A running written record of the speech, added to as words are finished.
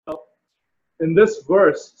in this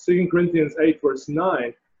verse, 2 Corinthians 8, verse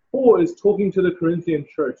 9, Paul is talking to the Corinthian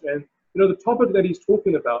church. And the topic that he's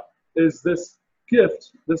talking about is this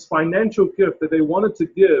gift, this financial gift that they wanted to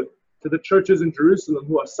give to the churches in Jerusalem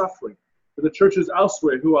who are suffering, to the churches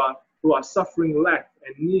elsewhere who are suffering lack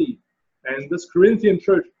and need. And this Corinthian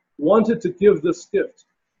church wanted to give this gift.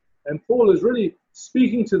 And Paul is really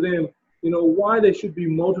speaking to them, why they should be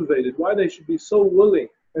motivated, why they should be so willing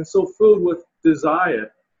and so filled with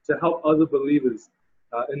desire to help other believers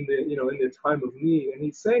in their time of need. And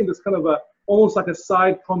he's saying this kind of almost like a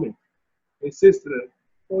side comment. He says to them,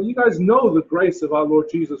 well, you guys know the grace of our Lord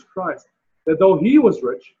Jesus Christ, that though he was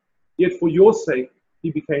rich, yet for your sake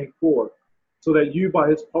he became poor, so that you by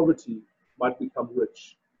his poverty might become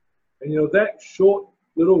rich. And that short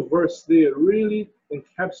little verse there really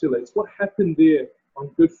encapsulates what happened there on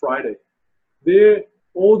Good Friday. There,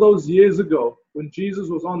 all those years ago, when Jesus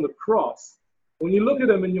was on the cross, when you look at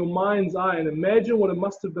him in your mind's eye and imagine what it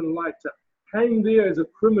must have been like to hang there as a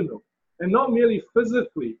criminal, and not merely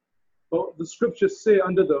physically, but the scriptures say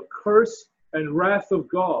under the curse and wrath of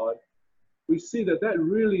God, we see that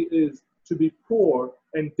really is to be poor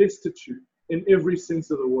and destitute in every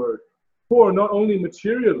sense of the word. Poor not only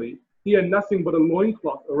materially, he had nothing but a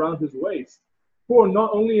loincloth around his waist. Poor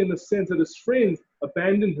not only in the sense that his friends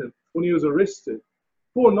abandoned him when he was arrested.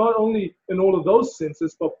 Poor not only in all of those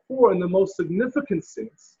senses, but poor in the most significant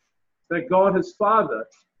sense that God, his Father,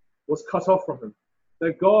 was cut off from him.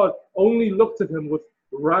 That God only looked at him with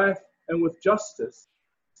wrath and with justice,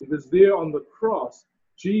 because there on the cross,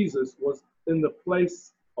 Jesus was in the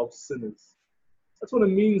place of sinners. That's what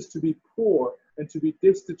it means to be poor and to be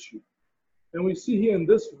destitute. And we see here in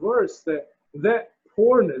this verse that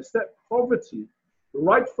poorness, that poverty,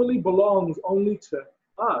 rightfully belongs only to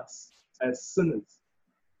us as sinners.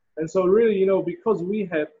 And so really, because we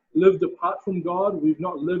have lived apart from God, we've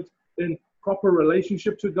not lived in proper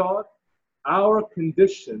relationship to God, our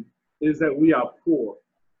condition is that we are poor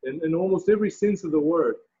in almost every sense of the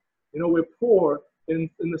word. We're poor in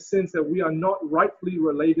the sense that we are not rightfully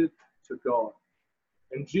related to God.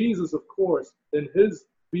 And Jesus, of course, in his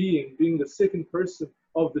being the second person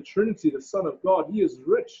of the Trinity, the Son of God, he is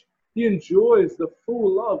rich. He enjoys the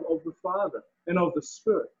full love of the Father and of the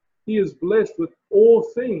Spirit. He is blessed with all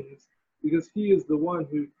things because he is the one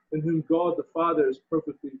in whom God the Father is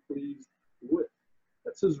perfectly pleased with.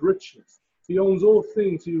 That's his richness. He owns all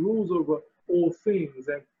things. He rules over all things.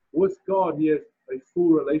 And with God, he has a full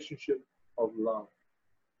relationship of love.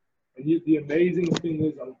 And yet the amazing thing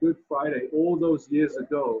is, on Good Friday, all those years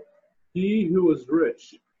ago, he who was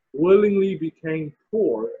rich willingly became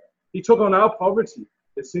poor. He took on our poverty,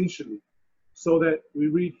 essentially, so that we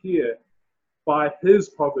read here, by his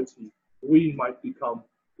poverty, we might become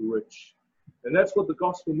rich. And that's what the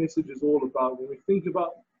gospel message is all about. When we think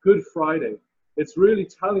about Good Friday, it's really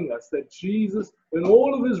telling us that Jesus, in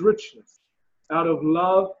all of his richness, out of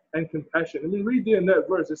love and compassion, and we read there in that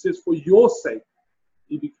verse, it says, for your sake,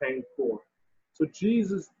 he became poor. So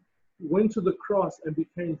Jesus went to the cross and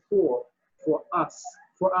became poor for us,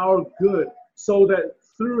 for our good, so that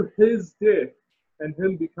through his death and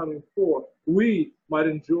him becoming poor, we might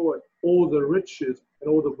enjoy all the riches and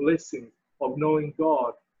all the blessings of knowing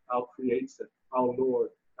God, our Creator, our Lord,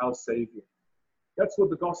 our Savior. That's what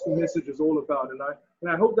the gospel message is all about. And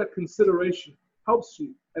I hope that consideration helps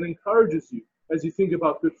you and encourages you as you think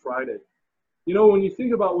about Good Friday. When you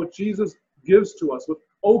think about what Jesus gives to us with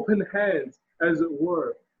open hands, as it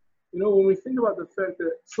were, when we think about the fact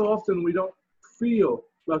that so often we don't feel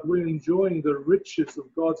like we're enjoying the riches of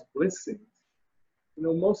God's blessings,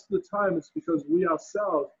 most of the time it's because we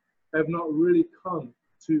ourselves have not really come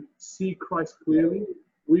to see Christ clearly.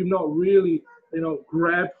 We've not really,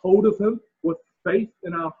 grabbed hold of him with faith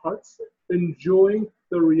in our hearts, enjoying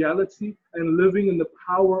the reality and living in the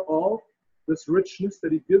power of this richness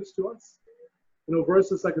that he gives to us.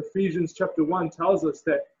 Verses like Ephesians chapter 1 tells us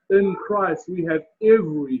that in Christ we have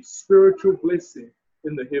every spiritual blessing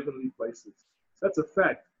in the heavenly places. That's a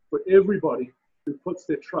fact for everybody who puts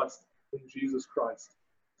their trust in Jesus Christ.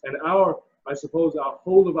 And our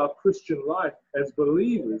whole of our Christian life as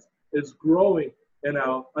believers is growing in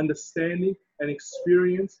our understanding and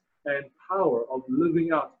experience and power of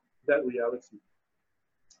living out that reality.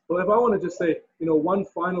 But if I want to just say, one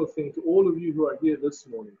final thing to all of you who are here this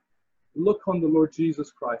morning, look on the Lord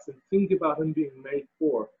Jesus Christ and think about him being made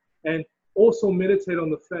poor. And also meditate on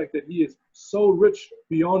the fact that he is so rich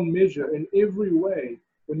beyond measure in every way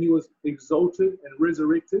when he was exalted and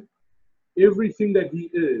resurrected. Everything that he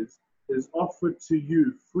is offered to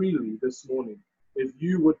you freely this morning if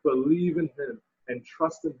you would believe in him and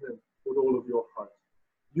trust in him with all of your heart.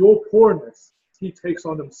 Your poorness, he takes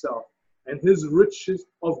on himself. and his riches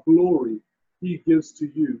of glory he gives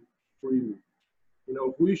to you freely. You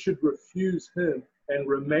know, if we should refuse him and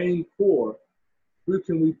remain poor, who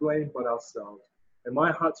can we blame but ourselves? And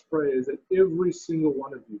my heart's prayer is that every single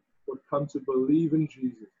one of you would come to believe in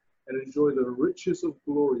Jesus and enjoy the riches of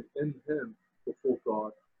glory in him before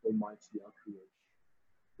God Almighty, our Creator.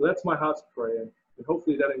 So that's my heart's prayer, and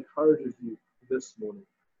hopefully that encourages you this morning.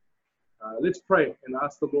 Let's pray and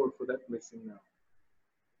ask the Lord for that blessing now.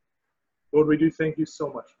 Lord, we do thank you so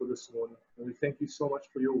much for this morning, and we thank you so much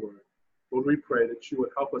for your word. Lord, we pray that you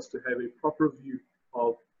would help us to have a proper view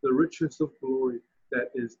of the riches of glory that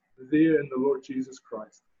is there in the Lord Jesus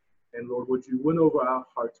Christ. And Lord, would you win over our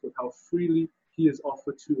hearts with how freely he is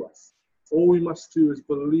offered to us. All we must do is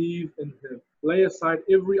believe in him, lay aside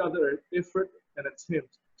every other effort and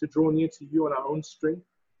attempt to draw near to you on our own strength,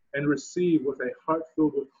 and receive with a heart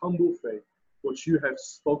filled with humble faith what you have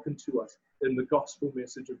spoken to us in the gospel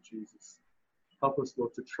message of Jesus. Help us,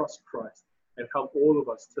 Lord, to trust Christ, and help all of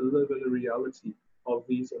us to live in the reality of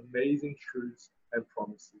these amazing truths and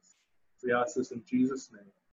promises. We ask this in Jesus' name.